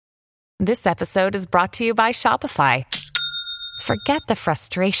This episode is brought to you by Shopify. Forget the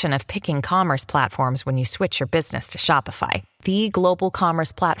frustration of picking commerce platforms when you switch your business to Shopify, the global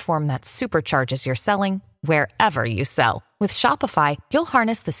commerce platform that supercharges your selling wherever you sell. With Shopify, you'll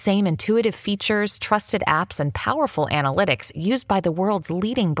harness the same intuitive features, trusted apps, and powerful analytics used by the world's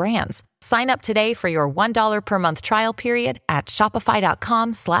leading brands. Sign up today for your $1 per month trial period at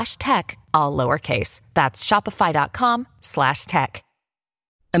shopify.com/tech, all lowercase. That's shopify.com/tech.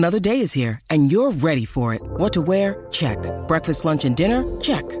 Another day is here, and you're ready for it. What to wear? Check. Breakfast, lunch, and dinner?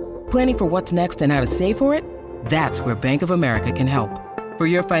 Check. Planning for what's next and how to save for it? That's where Bank of America can help. For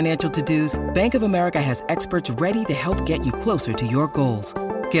your financial to-dos, Bank of America has experts ready to help get you closer to your goals.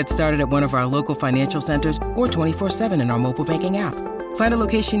 Get started at one of our local financial centers or 24/7 in our mobile banking app. Find a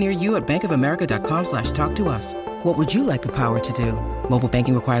location near you at bankofamerica.com/talktous. What would you like the power to do? Mobile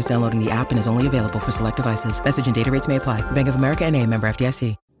banking requires downloading the app and is only available for select devices. Message and data rates may apply. Bank of America NA, member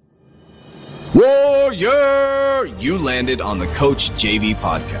FDIC. Warrior! You landed on the Coach JV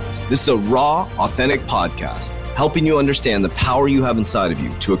podcast. This is a raw, authentic podcast helping you understand the power you have inside of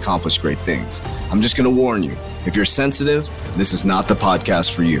you to accomplish great things. I'm just going to warn you, if you're sensitive, this is not the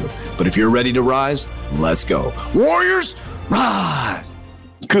podcast for you. But if you're ready to rise, let's go. Warriors, rise!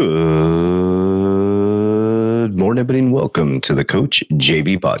 Good morning, everybody, and welcome to the Coach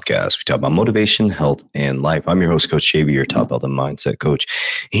JV podcast. We talk about motivation, health, and life. I'm your host, Coach JV, your top health and mindset coach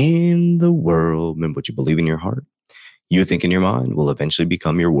in the world. Remember, what you believe in your heart, you think in your mind, will eventually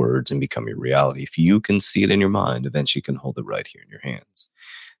become your words and become your reality. If you can see it in your mind, eventually you can hold it right here in your hands.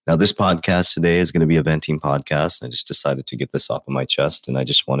 Now, this podcast today is going to be a venting podcast. I just decided to get this off of my chest, and I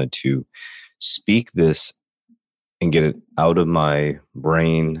just wanted to speak this and get it out of my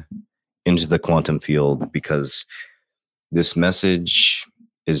brain into the quantum field, because this message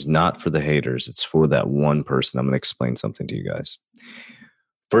is not for the haters. It's for that one person. I'm going to explain something to you guys.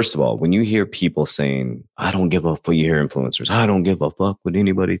 First of all, when you hear people saying, I don't give a fuck, you hear influencers, I don't give a fuck what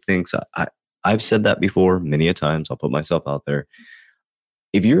anybody thinks. I've said that before many a times. I'll put myself out there.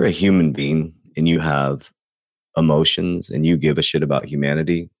 If you're a human being and you have emotions and you give a shit about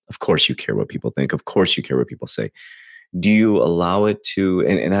humanity, of course you care what people think. Of course you care what people say. Do you allow it to,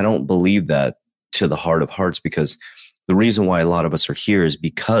 and I don't believe that to the heart of hearts, because the reason why a lot of us are here is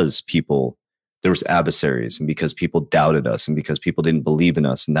because there was adversaries, and because people doubted us, and because people didn't believe in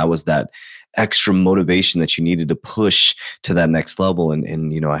us. And that was that extra motivation that you needed to push to that next level.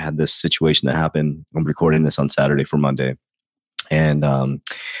 And you know, I had this situation that happened. I'm recording this on Saturday for Monday. And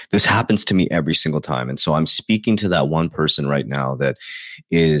this happens to me every single time. And so I'm speaking to that one person right now that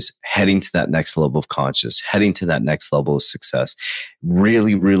is heading to that next level of conscious, heading to that next level of success,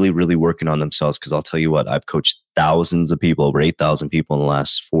 really, really, really working on themselves. Because I'll tell you what, I've coached thousands of people, over 8,000 people in the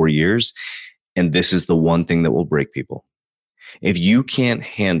last 4 years. And this is the one thing that will break people. If you can't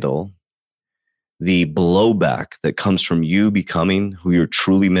handle the blowback that comes from you becoming who you're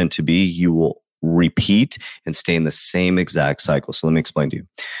truly meant to be, you will repeat and stay in the same exact cycle. So let me explain to you.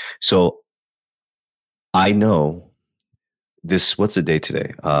 So I know this, what's the date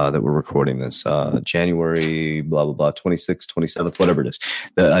today that we're recording this? January, blah, blah, blah, 26th, 27th, whatever it is.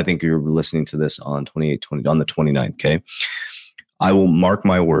 I think you're listening to this on on the 29th, okay? I will mark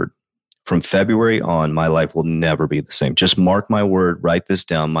my word. From February on, my life will never be the same. Just mark my word, write this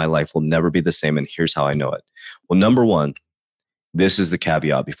down. My life will never be the same. And here's how I know it. Well, number one, this is the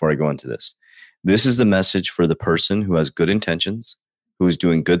caveat before I go into this. This is the message for the person who has good intentions, who is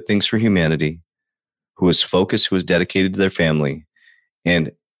doing good things for humanity, who is focused, who is dedicated to their family,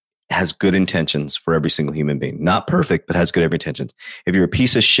 and has good intentions for every single human being. Not perfect, but has good every intentions. If you're a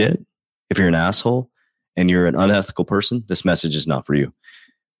piece of shit, if you're an asshole, and you're an unethical person, this message is not for you.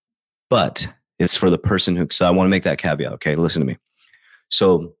 But it's for the person who, so I want to make that caveat, okay? Listen to me.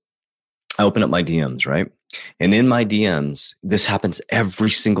 So I open up my DMs, right? And in my DMs, this happens every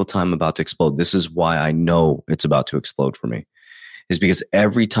single time I'm about to explode. This is why I know it's about to explode for me, is because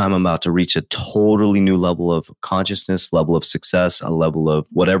every time I'm about to reach a totally new level of consciousness, level of success, a level of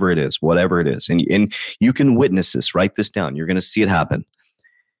whatever it is. And you can witness this, write this down. You're going to see it happen.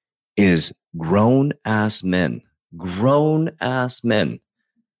 Is grown ass men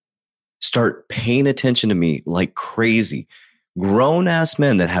start paying attention to me like crazy. Grown ass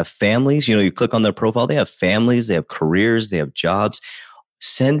men that have families, you know, you click on their profile, they have families, they have careers, they have jobs,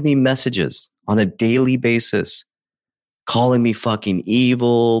 send me messages on a daily basis, calling me fucking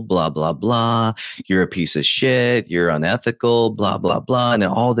evil, blah, blah, blah. You're a piece of shit. You're unethical, blah, blah, blah. And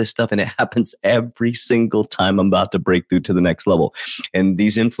all this stuff. And it happens every single time I'm about to break through to the next level. And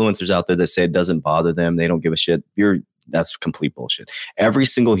these influencers out there that say it doesn't bother them, they don't give a shit. That's complete bullshit. Every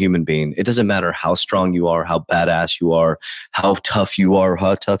single human being, it doesn't matter how strong you are, how badass you are, how tough you are,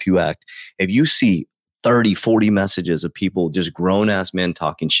 how tough you act. If you see 30, 40 messages of people, just grown ass men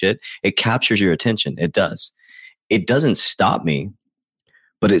talking shit, it captures your attention. It does. It doesn't stop me,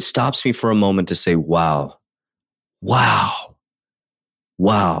 but it stops me for a moment to say, wow,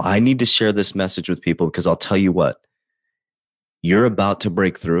 I need to share this message with people, because I'll tell you what, you're about to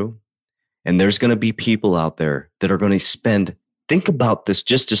break through, and there's going to be people out there that are going to think about this,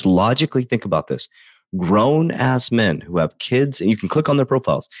 just logically think about this. Grown ass men who have kids, and you can click on their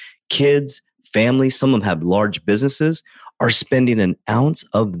profiles, kids, families, some of them have large businesses, are spending an ounce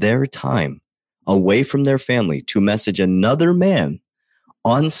of their time away from their family to message another man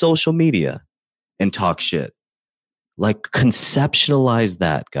on social media and talk shit. Like, conceptualize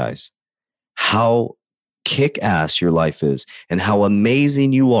that, guys. How kick-ass your life is and how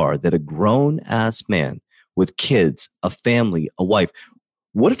amazing you are that a grown-ass man with kids, a family, a wife.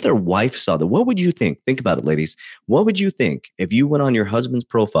 What if their wife saw that? What would you think? Think about it, ladies. What would you think if you went on your husband's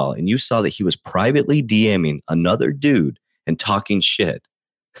profile and you saw that he was privately DMing another dude and talking shit?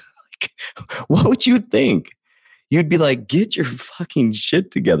 What would you think? You'd be like, get your fucking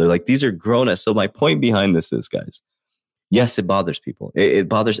shit together. Like, these are grown-ass. So my point behind this is, guys, yes, it bothers people. It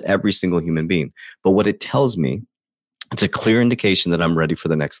bothers every single human being. But what it tells me, it's a clear indication that I'm ready for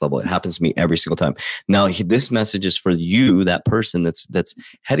the next level. It happens to me every single time. Now, this message is for you, that person that's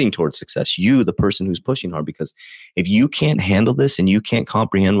heading towards success. You, the person who's pushing hard. Because if you can't handle this and you can't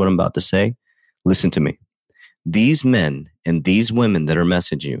comprehend what I'm about to say, listen to me. These men and these women that are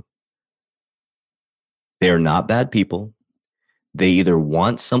messaging you, they are not bad people. They either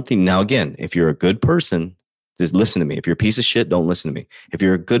want something. Now, again, if you're a good person, just listen to me. If you're a piece of shit, don't listen to me. If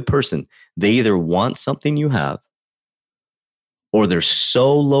you're a good person, they either want something you have, or they're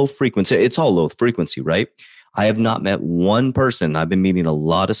so low frequency. It's all low frequency, right? I have not met one person. I've been meeting a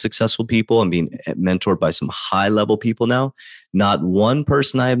lot of successful people. I'm being mentored by some high level people now. Not one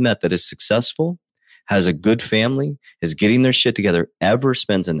person I have met that is successful, has a good family, is getting their shit together, ever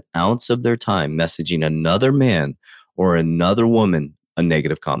spends an ounce of their time messaging another man or another woman a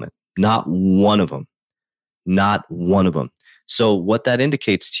negative comment. Not one of them. Not one of them. So what that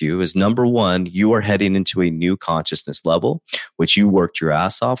indicates to you is, number one, you are heading into a new consciousness level, which you worked your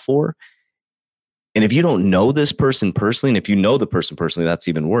ass off for. And if you don't know this person personally, and if you know the person personally, that's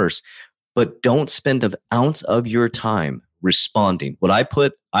even worse. But don't spend an ounce of your time responding. All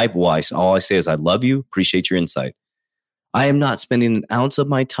I say is, I love you, appreciate your insight. I am not spending an ounce of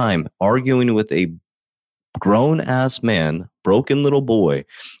my time arguing with a grown-ass man, broken little boy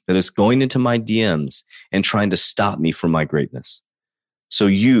that is going into my DMs and trying to stop me from my greatness. So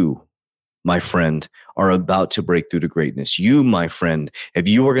you, my friend, are about to break through to greatness. You, my friend, if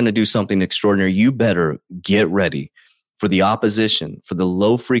you are going to do something extraordinary, you better get ready for the opposition, for the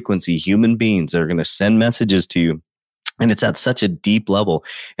low frequency human beings that are going to send messages to you. And it's at such a deep level.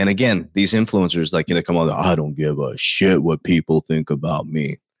 And again, these influencers, come on, I don't give a shit what people think about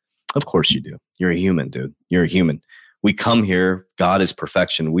me. Of course you do. You're a human, dude. You're a human. We come here. God is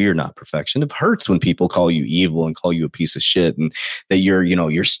perfection. We are not perfection. It hurts when people call you evil and call you a piece of shit, and that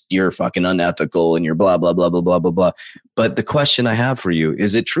you're fucking unethical and you're blah, blah, blah, blah, blah, blah, blah. But the question I have for you,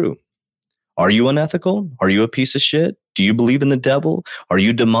 is it true? Are you unethical? Are you a piece of shit? Do you believe in the devil? Are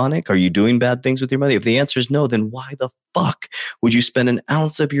you demonic? Are you doing bad things with your money? If the answer is no, then why the fuck would you spend an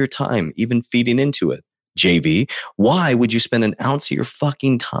ounce of your time even feeding into it? JV, why would you spend an ounce of your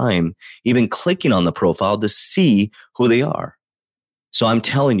fucking time even clicking on the profile to see who they are? So I'm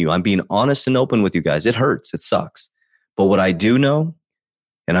telling you, I'm being honest and open with you guys. It hurts. It sucks. But what I do know,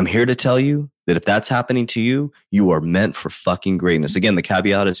 and I'm here to tell you, that if that's happening to you, you are meant for fucking greatness. Again, the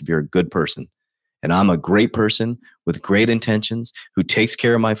caveat is if you're a good person. And I'm a great person with great intentions, who takes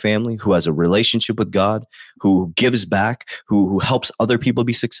care of my family, who has a relationship with God, who gives back, who helps other people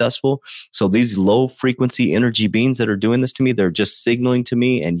be successful. So these low frequency energy beings that are doing this to me, they're just signaling to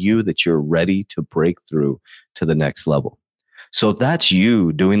me and you that you're ready to break through to the next level. So if that's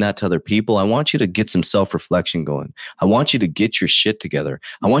you doing that to other people, I want you to get some self-reflection going. I want you to get your shit together.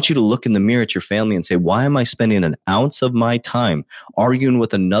 I want you to look in the mirror at your family and say, why am I spending an ounce of my time arguing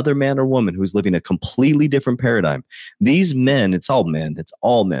with another man or woman who's living a completely different paradigm? These men, it's all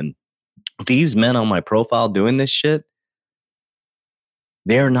men. These men on my profile doing this shit,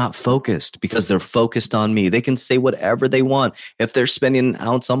 they are not focused because they're focused on me. They can say whatever they want. If they're spending an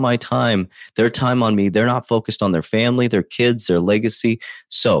ounce on my time, their time on me, they're not focused on their family, their kids, their legacy.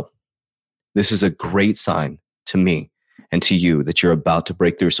 So this is a great sign to me and to you that you're about to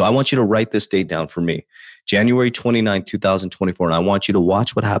break through. So I want you to write this date down for me, January 29, 2024. And I want you to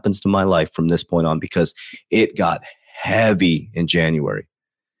watch what happens to my life from this point on, because it got heavy in January.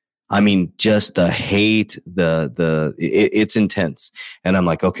 I mean, just the hate, it's intense. And I'm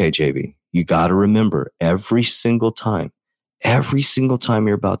like, okay, JV, you got to remember every single time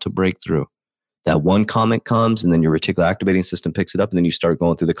you're about to break through, that one comment comes and then your reticular activating system picks it up and then you start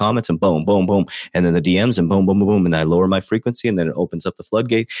going through the comments and boom, boom, boom. And then the DMs and boom, boom, boom, boom. And I lower my frequency and then it opens up the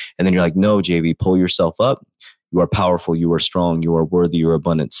floodgate. And then you're like, no, JV, pull yourself up. You are powerful. You are strong. You are worthy. You are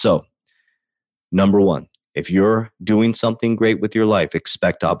abundant. So number one, if you're doing something great with your life,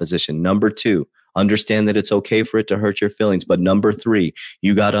 expect opposition. Number two, understand that it's okay for it to hurt your feelings. But number three,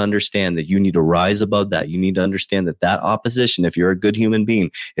 you got to understand that you need to rise above that. You need to understand that opposition, if you're a good human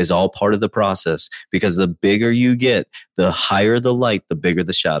being, is all part of the process, because the bigger you get, the higher the light, the bigger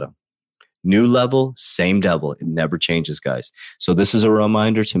the shadow. New level, same devil. It never changes, guys. So this is a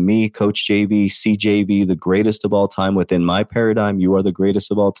reminder to me, Coach JV, CJV, the greatest of all time. Within my paradigm, you are the greatest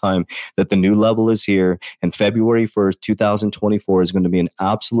of all time, that the new level is here. And February 1st, 2024 is going to be an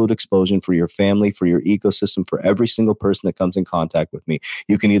absolute explosion for your family, for your ecosystem, for every single person that comes in contact with me.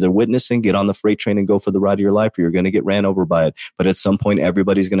 You can either witness and get on the freight train and go for the ride of your life, or you're going to get ran over by it. But at some point,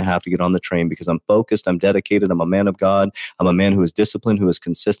 everybody's going to have to get on the train, because I'm focused, I'm dedicated, I'm a man of God, I'm a man who is disciplined, who is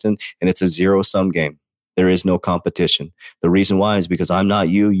consistent, and it's a zero-sum game. There is no competition. The reason why is because I'm not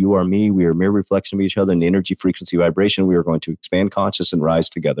you, you are me. We are a mere reflection of each other in the energy, frequency, vibration. We are going to expand conscious and rise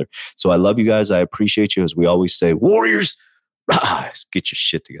together. So I love you guys. I appreciate you. As we always say, warriors, rise. Get your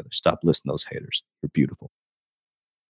shit together. Stop listening to those haters. You're beautiful.